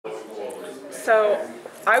So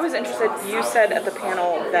I was interested, you said at the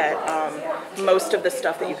panel that most of the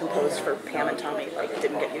stuff that you composed for Pam and Tommy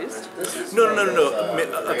didn't get used? No.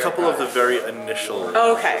 A couple of the very initial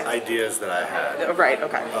ideas that I had. Right,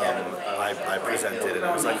 okay. I presented and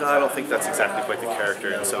I was like, oh, I don't think that's exactly quite the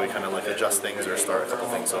character, and so we kind of like adjust things or start a couple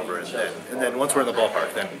things over, and then once we're in the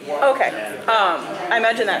ballpark, then. Okay. I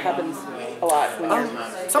imagine that happens a lot when you're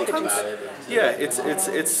sometimes. Yeah, it's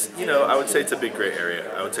I would say it's a big gray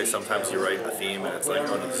area. I would say sometimes you write a theme and it's like,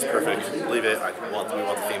 oh no, this is perfect, leave it. We want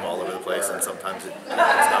the theme all over the place, and sometimes it's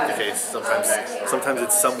not the case. Sometimes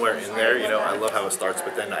it's somewhere in there. I love how it starts,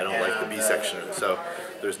 but then I don't like the B section, so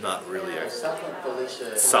there's not really a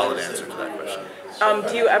solid answer to that question.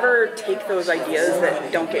 Do you ever take those ideas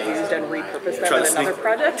that don't get used and repurpose them in another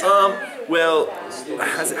project? Well,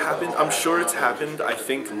 has it happened? I'm sure it's happened. I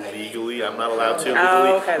think legally I'm not allowed to.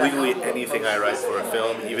 Legally anything I write for a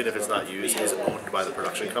film, even if it's not used, is owned by the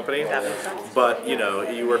production company. But,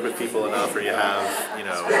 you work with people enough, or you have,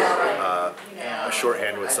 a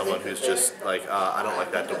shorthand with someone who's just like, I don't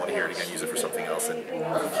like that, don't want to hear it again, use it for something else, and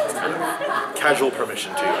it's kind of casual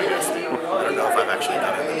permission too, I guess. I don't know if I've actually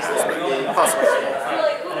done it in the past, but possible.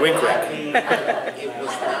 Wink, wink.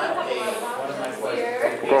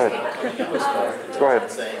 Go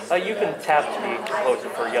ahead. You can tap to be composer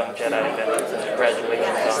for Yung Jedi Adventures, and congratulations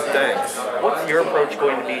on that. Thanks. What's your approach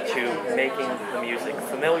going to be to making the music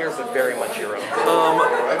familiar but very much your own?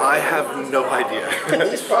 I have no idea.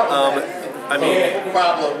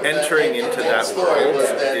 Entering into that world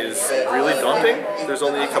is really daunting. There's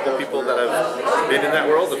only a couple people that have been in that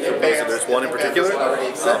world. There's one in particular.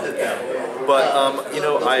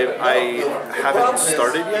 I haven't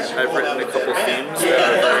started yet. I've written a couple themes that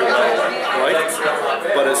are very well liked.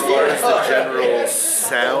 But as far as the general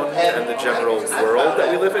sound and the general world that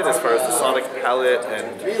we live in, as far as the sonic palette,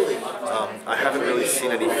 and I haven't really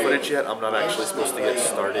seen any footage yet. I'm not actually supposed to get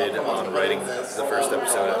started on writing the first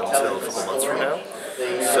episode until a couple months from now.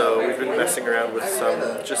 So we've been messing around with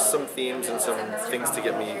some themes and some things to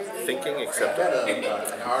get me thinking, except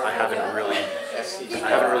I haven't really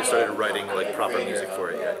started writing like proper music for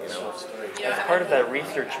it yet, As part of that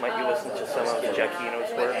research, might you listen to some of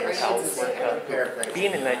Giacchino's work or Howell's work,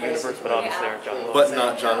 being in that universe, but obviously aren't John Williams? But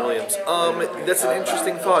not John Williams. That's an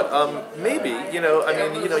interesting thought. Maybe,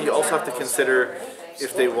 you also have to consider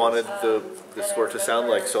if they wanted the score to sound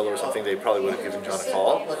like solo or something, they probably would have given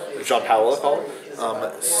John Powell a call.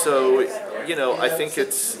 I think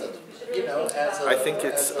it's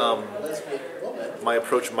my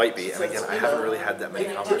approach might be, and again, I haven't really had that many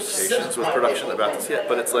conversations with production about this yet,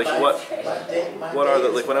 but it's like, what are the,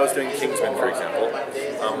 like when I was doing Kingsman, for example,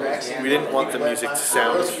 we didn't want the music to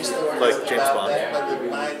sound like James Bond,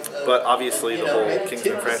 but obviously the whole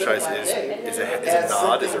Kingsman franchise is a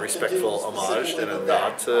nod, is a respectful homage and a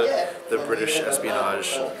nod to the British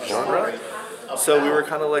espionage genre. So we were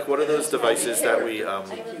kind of like, what are those devices that we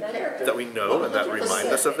know and that remind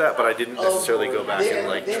us of that? But I didn't necessarily go back and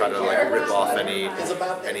like try to like rip off any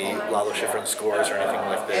Lalo Schifrin scores or anything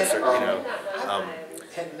like this, or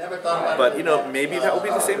but maybe that will be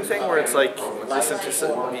the same thing where it's like listen to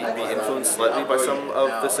be influenced slightly by some of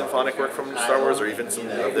the symphonic work from Star Wars, or even some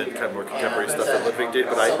of the kind of more contemporary stuff that Ludwig did.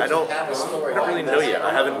 But I don't really know yet.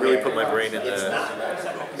 I haven't really put my brain in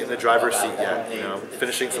the driver's seat yet.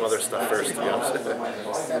 Finishing some other stuff first, to be honest.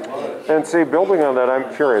 And see, building on that,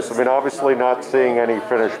 I'm curious. I mean, obviously not seeing any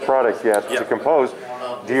finished product yet to compose.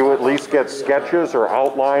 Do you at least get sketches or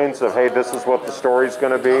outlines of, hey, this is what the story's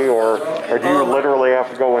going to be, or do you literally have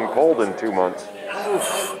to go in cold in 2 months?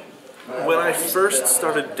 When I first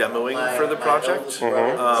started demoing for the project,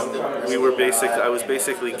 I was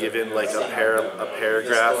basically given like a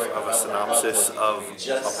paragraph of a synopsis of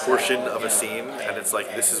a portion of a scene, and it's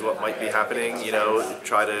like, this is what might be happening,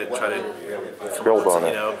 try to build on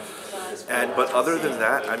it. But other than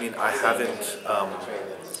that, I mean,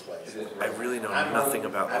 I really know nothing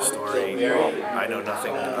about the story. I know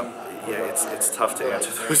nothing. It's tough to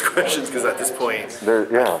answer those questions because at this point,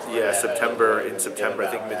 in September, I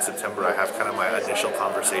think mid-September, I have kind of my initial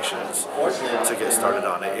conversations to get started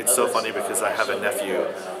on it. It's so funny because I have a nephew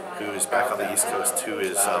who's back on the East Coast who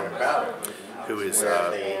is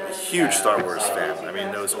a huge Star Wars fan. I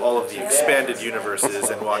mean, knows all of the expanded universes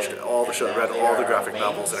and watched all the show, read all the graphic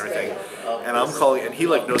novels and everything. And I'm calling, and he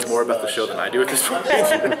like knows more about the show than I do at this point.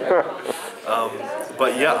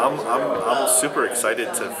 But yeah, I'm super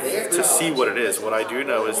excited to see what it is. What I do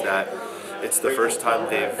know is that it's the first time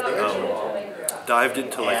they've dived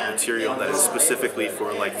into like material that is specifically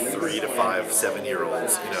for like 3 to 5,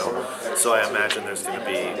 7-year-olds, you know. So I imagine there's going to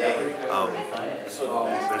be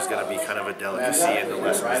kind of a delicacy in the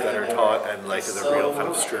lessons that are taught, and like the real kind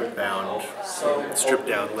of stripped down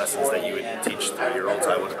lessons that you would teach 3-year-olds.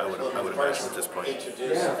 I would imagine at this point.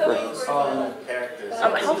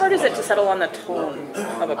 How hard is it to settle on the tone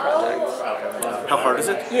of a project? How hard is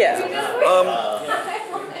it? Yeah.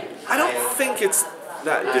 I don't think it's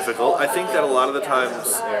that difficult. I think that a lot of the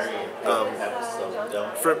times,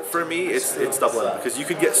 for me, it's double-ended, because you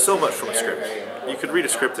could get so much from a script. You could read a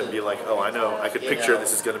script and be like, oh, I know, I could picture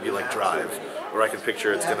this is going to be like Drive, or I could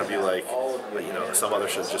picture it's going to be like, you know, some other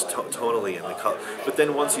shows just tonally in the color. But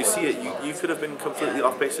then once you see it, you could have been completely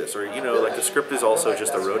off basis, or, you know, like the script is also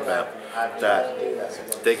just a roadmap that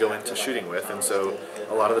they go into shooting with, and so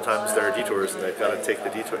a lot of the times there are detours and they've got to take the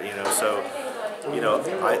detour, you know, so. You know,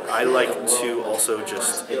 I like to also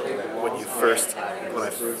just,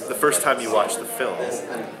 the first time you watch the film,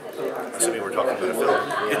 assuming we're talking about a film,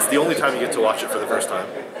 it's the only time you get to watch it for the first time.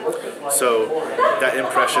 So that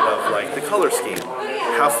impression of like the color scheme,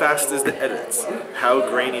 how fast is the edits, how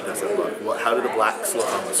grainy does it look, how do the blacks look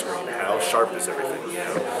on the screen, how sharp is everything, you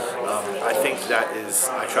know. I think that is,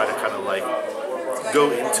 I try to kind of like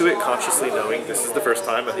go into it consciously knowing this is the first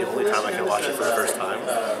time and the only time I can watch it for the first time.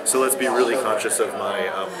 So let's be really conscious of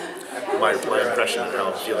my my impression and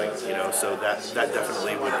how I'm feeling, you know. So that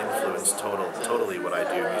definitely would influence totally what I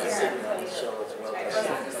do musically.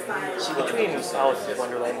 Between Alice in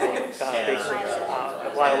Wonderland and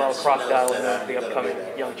Lyle, Crocodile, and the upcoming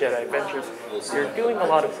Yung Jedi Adventures, you're doing a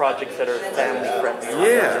lot of projects that are family friendly.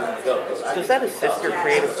 Yeah. Does that assist your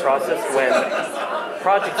creative process when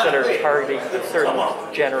projects that are targeting a certain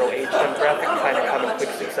general age demographic kind of come in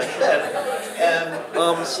quick succession?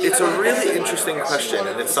 It's a really interesting question,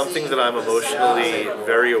 and it's something that I'm emotionally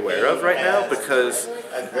very aware of right now, because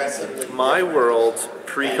my world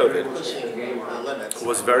pre-COVID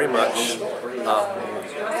was very much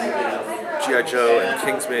G.I. Joe and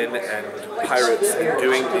Kingsman and Pirates and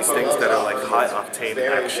doing these things that are like high-octane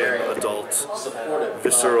action, adult,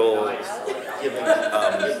 visceral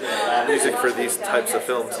music for these types of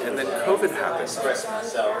films. And then COVID happened,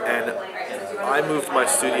 and I moved my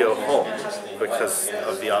studio home because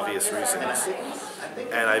of the obvious reasons.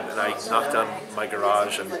 And I knocked down my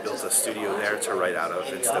garage and built a studio there to write out of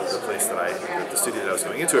instead of the studio that I was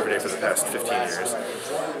going into every day for the past 15 years.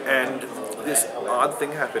 And this odd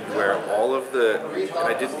thing happened where all of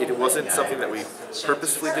it wasn't something that we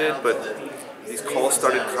purposefully did, but these calls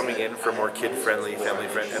started coming in for more kid-friendly,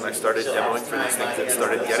 family-friendly, and I started demoing for these things and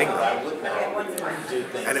started getting them.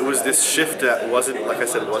 And it was this shift that wasn't, like I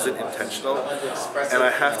said, wasn't intentional. And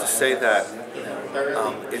I have to say that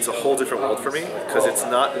it's a whole different world for me, because it's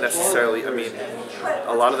not necessarily, I mean,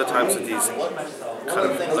 a lot of the times with these kind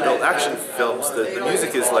of adult action films, the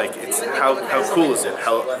music is like, it's how cool is it,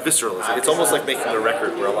 how visceral is it. It's almost like making a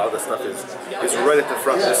record where a lot of the stuff is right at the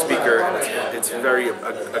front of the speaker, and it's very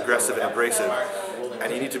aggressive and abrasive.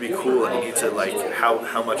 And you need to be cool, and you need to like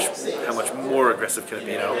how much more aggressive can it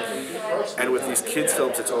be, you know? And with these kids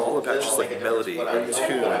films, it's all about just like melody and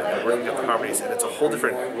tune and working up the harmonies, and it's a whole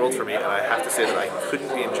different world for me. And I have to say that I couldn't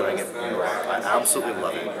be enjoying it more. I absolutely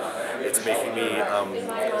love it. It's making me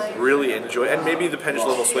really enjoy, and maybe the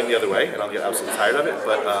pendulum will swing the other way, and I'll get absolutely tired of it.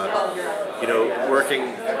 But you know,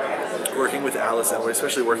 working with Alice, and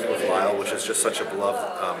especially working with Lyle, which is just such a beloved,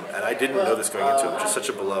 and I didn't know this going into it, which is such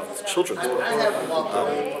a beloved children's book.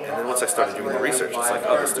 And then once I started doing the research, it's like,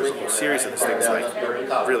 oh, there's a whole series of these things like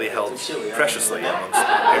really held preciously amongst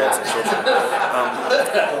parents and children.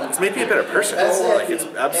 It's made me a better person. Like, it's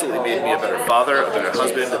absolutely made me a better father, a better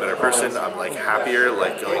husband, a better person. I'm like happier,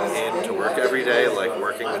 like going in to work every day, like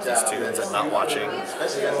working with these tunes and not watching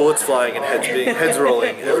bullets flying and heads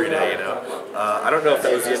rolling every day, you know. I don't know if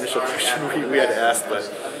that was the initial question we had asked, but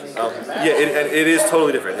yeah, it is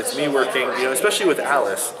totally different. It's me working, you know, especially with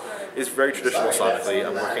Alice, is very traditional sonically.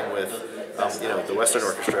 I'm working with, you know, the Western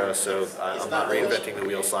Orchestra, so I'm not reinventing the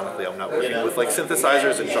wheel sonically. I'm not working with like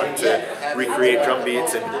synthesizers and trying to recreate drum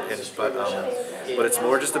beats, but it's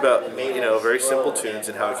more just about, you know, very simple tunes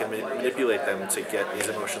and how I can manipulate them to get these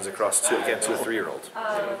emotions across to a 3-year-old,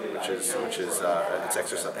 you know, which is it's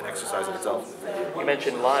an exercise in itself. You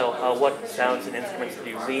mentioned Lyle. What sounds and instruments do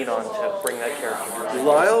you lean on to bring that character?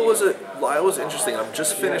 Lyle was interesting. I'm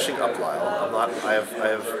just finishing up Lyle. I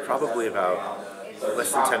have probably about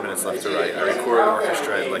less than 10 minutes left to write. I recorded an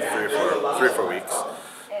orchestra in like 3 or 4 weeks.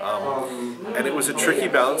 And it was a tricky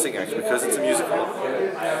balancing act because it's a musical.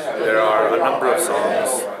 There are a number of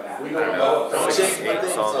songs, I don't know, 6, 8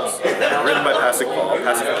 songs written by Passive Paul,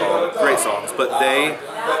 great song. but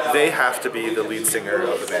they have to be the lead singer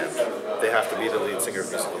of the band. They have to be the lead singer of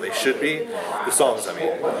the musical. They should be. The songs, I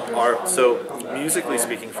mean, are so musically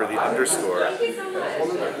speaking for the underscore.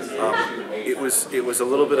 It was a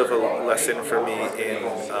little bit of a lesson for me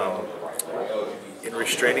in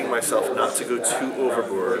restraining myself not to go too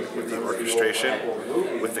overboard with the orchestration,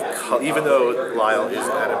 with the even though Lyle is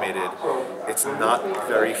animated, it's not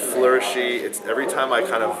very flourishy. It's every time I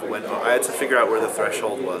kind of went, I had to figure out where the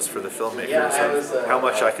threshold was for the filmmakers of how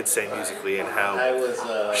much I could say musically and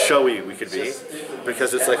how showy we could be,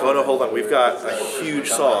 because it's like, oh no, hold on, we've got a huge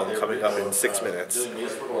song coming up in 6 minutes,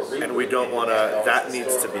 and we don't want to. That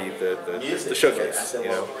needs to be the showcase, you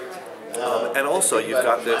know. And also, you've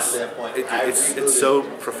got this, it's so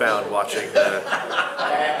profound watching the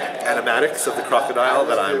animatics of the crocodile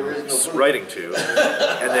that I'm writing to,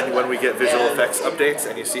 and then when we get visual effects updates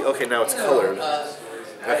and you see, okay, now it's colored,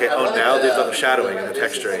 okay, oh, now they've done the shadowing and the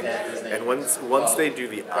texturing, and once they do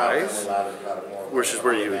the eyes, which is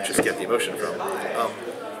where you just get the emotion from,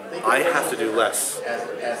 I have to do less.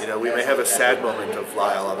 You know, we may have a sad moment of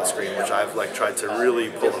Lyle on the screen, which I've like tried to really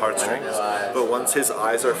pull the heartstrings. But once his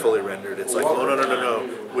eyes are fully rendered, it's like, oh no.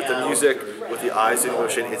 With the music, with the eyes in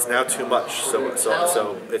motion, it's now too much. So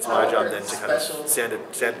it's my job then to kind of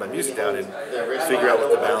sand my music down and figure out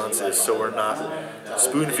what the balance is, so we're not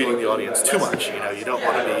spoon feeding the audience too much. You know, you don't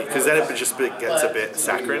want to be, because then it just gets a bit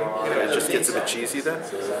saccharine. You know, it just gets a bit cheesy then.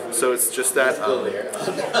 So it's just that,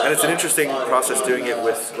 and it's an interesting process doing it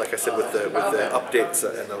with, like I said, with the updates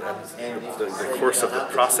and the course of the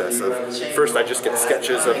process of, first I just get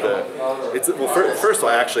sketches of first of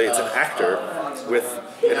all, actually it's an actor with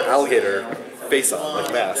an alligator face on,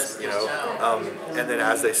 like mask, you know, and then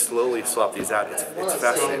as they slowly swap these out, it's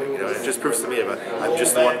fascinating, you know, and it just proves to me I'm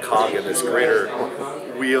just one cog in this greater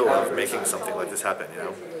wheel of making something like this happen, you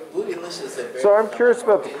know. So I'm curious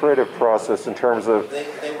about the creative process in terms of,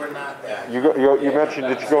 you mentioned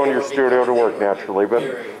that you go in your studio to work naturally, but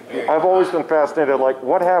I've always been fascinated, like,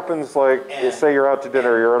 what happens, like, say you're out to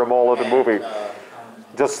dinner, you're in a mall at a movie,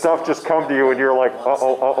 does stuff just come to you and you're like,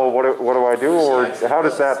 what do I do? Or how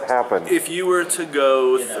does that happen? If you were to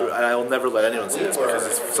go through, and I'll never let anyone see this because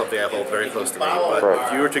it's something I hold very close to me, but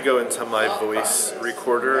if you were to go into my voice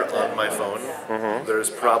recorder on my phone, there's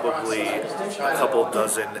probably a couple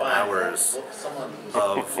dozen hours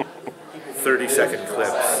of 30-second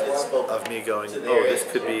clips of me going, oh, this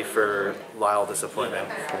could be for Lyle disappointment.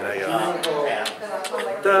 And I go,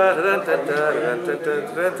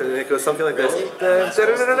 and it goes something like this, and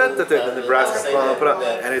the brass goes,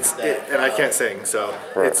 and I can't sing, so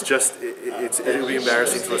it's just, it would be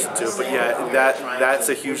embarrassing to listen to. But yeah, that's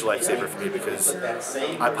a huge lifesaver for me, because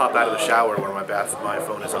I pop out of the shower when my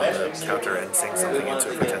phone is on the counter and sing something into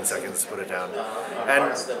it for 10 seconds, put it down.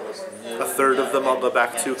 And a third of them I'll go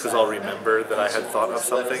back to because I'll remember that I had thought of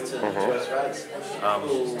something.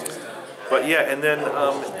 But yeah, and then,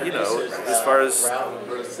 you know, as far as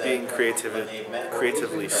being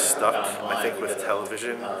creatively stuck, I think with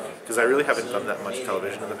television, because I really haven't done that much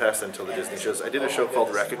television in the past until the Disney shows. I did a show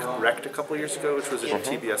called Wrecked a couple years ago, which was a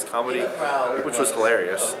TBS comedy, which was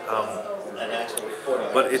hilarious.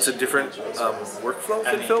 But it's a different workflow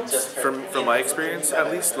than films, from my experience at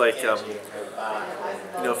least. Like, you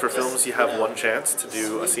know, for films you have one chance to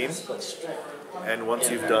do a scene, and once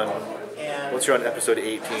you're on episode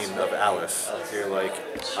 18 of Alice, you're like,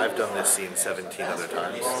 I've done this scene 17 other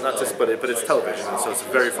times. Not just, but it's television, and so it's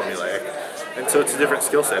very formulaic, and so it's a different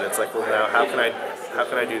skill set. It's like, well, now how can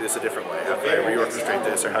I do this a different way? How can I reorchestrate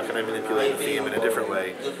this, or how can I manipulate the theme in a different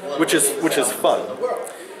way, which is fun.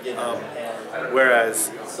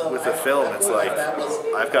 Whereas with a film, it's like,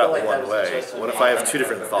 I've got one way. What if I have two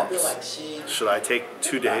different thoughts? Should I take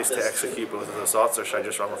 2 days to execute both of those thoughts, or should I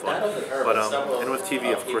just run with one? But and with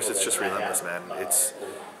TV, of course, it's just relentless, man. It's,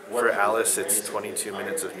 for Alice, it's 22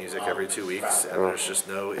 minutes of music every 2 weeks, and there's just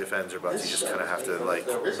no ifs, ands, or buts. You just kind of have to, like,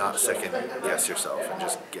 not second guess yourself and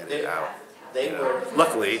just get it out. You know?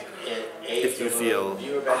 Luckily, if you feel,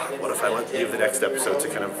 what if I leave the next episode to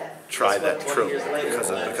kind of try that trope, because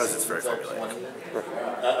it's very formulaic.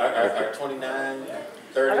 I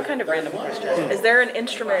have a kind of random question. Is there an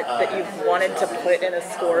instrument that you've wanted to put in a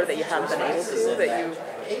score that you haven't been able to, that you,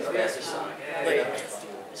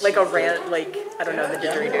 like I don't know, the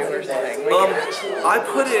didgeridoo or something?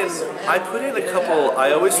 I put in a couple.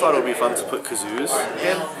 I always thought it would be fun to put kazoos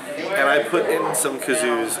in. And I put in some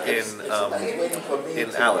kazoos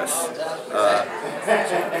in Alice.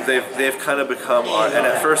 They've kind of become our, and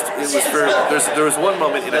at first it was there was one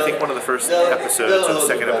moment in, I think, one of the first episodes or the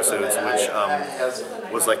second episodes, which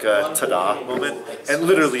was like a ta-da moment, and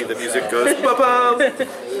literally the music goes ba-bum,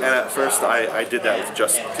 And at first I did that with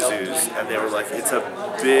just kazoos, and they were like, it's a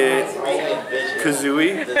bit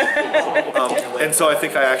kazooey. And so I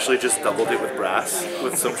think I actually just doubled it with brass,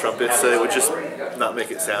 with some trumpets, so it would just not make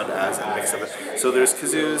it sound as a mix of it. So there's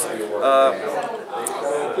kazoos.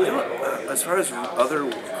 You know, as far as other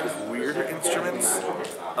weirder instruments,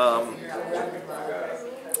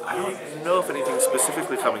 I don't know if anything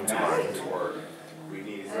specifically coming to mind.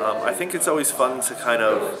 I think it's always fun to kind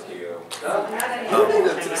of,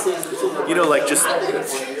 you know, like just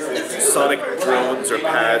sonic drones or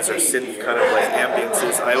pads or synth kind of like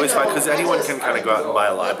ambiances. I always find, because anyone can kind of go out and buy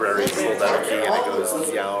a library and pull down a key and it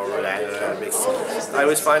goes, yow, and it makes, I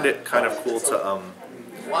always find it kind of cool to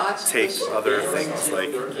take other things like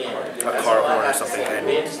a car horn or something and,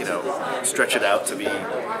 you know, stretch it out to be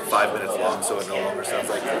 5 minutes long so it no longer sounds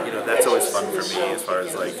like, you know, that's always fun for me as far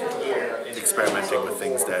as like experimenting with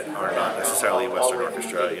things that are not necessarily Western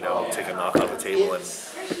orchestra. You know, take a knock on the table and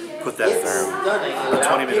put that through a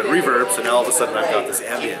 20-minute reverb, so now all of a sudden I've got this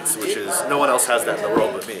ambience, which is, no one else has that in the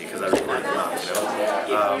world but me, because I recorded them out, you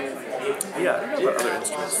know. Yeah, I don't know about other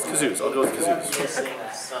instruments. Kazoos, I'll go with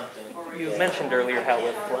kazoos. You mentioned earlier how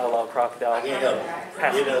with Lyle, Crocodile,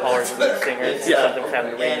 past callers and lead singers, something's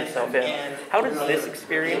having to rein yourself in. How does this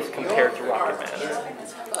experience compare to Rocket Man?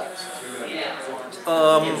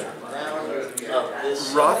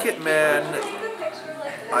 Rocket Man,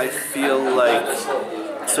 I feel like,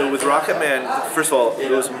 so with Rocket Man, first of all,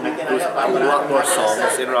 there was a lot more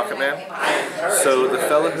songs in Rocket Man. So the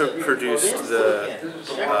fellow who produced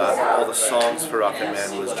all the songs for Rocket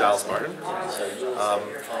Man was Giles Martin,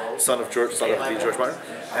 son of the George Martin,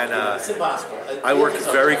 and I worked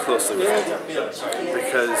very closely with him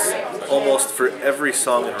because almost for every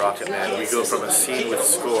song in Rocket Man, we go from a scene with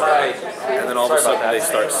score, and then all of a sudden they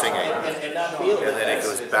start singing, and then it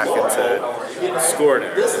goes back into score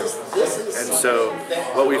narrative. And so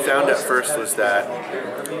what we found at first was that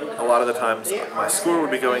a lot of the times my score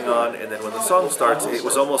would be going on, and then when the song starts, it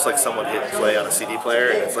was almost like someone hit play on a CD player,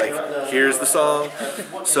 and it's like, here's the song.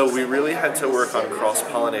 So we really had to work on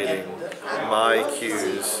cross-pollinating my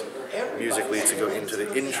cues musically to go into the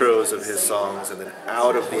intros of his songs, and then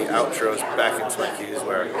out of the outros back into my cues,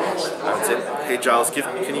 where I would say, hey Giles,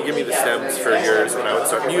 can you give me the stems for yours? And I would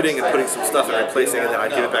start muting and putting some stuff and replacing, and then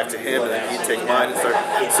I'd give it back to him, and then he'd take mine and start.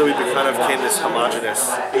 So we kind of became this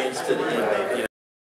homogenous, you know,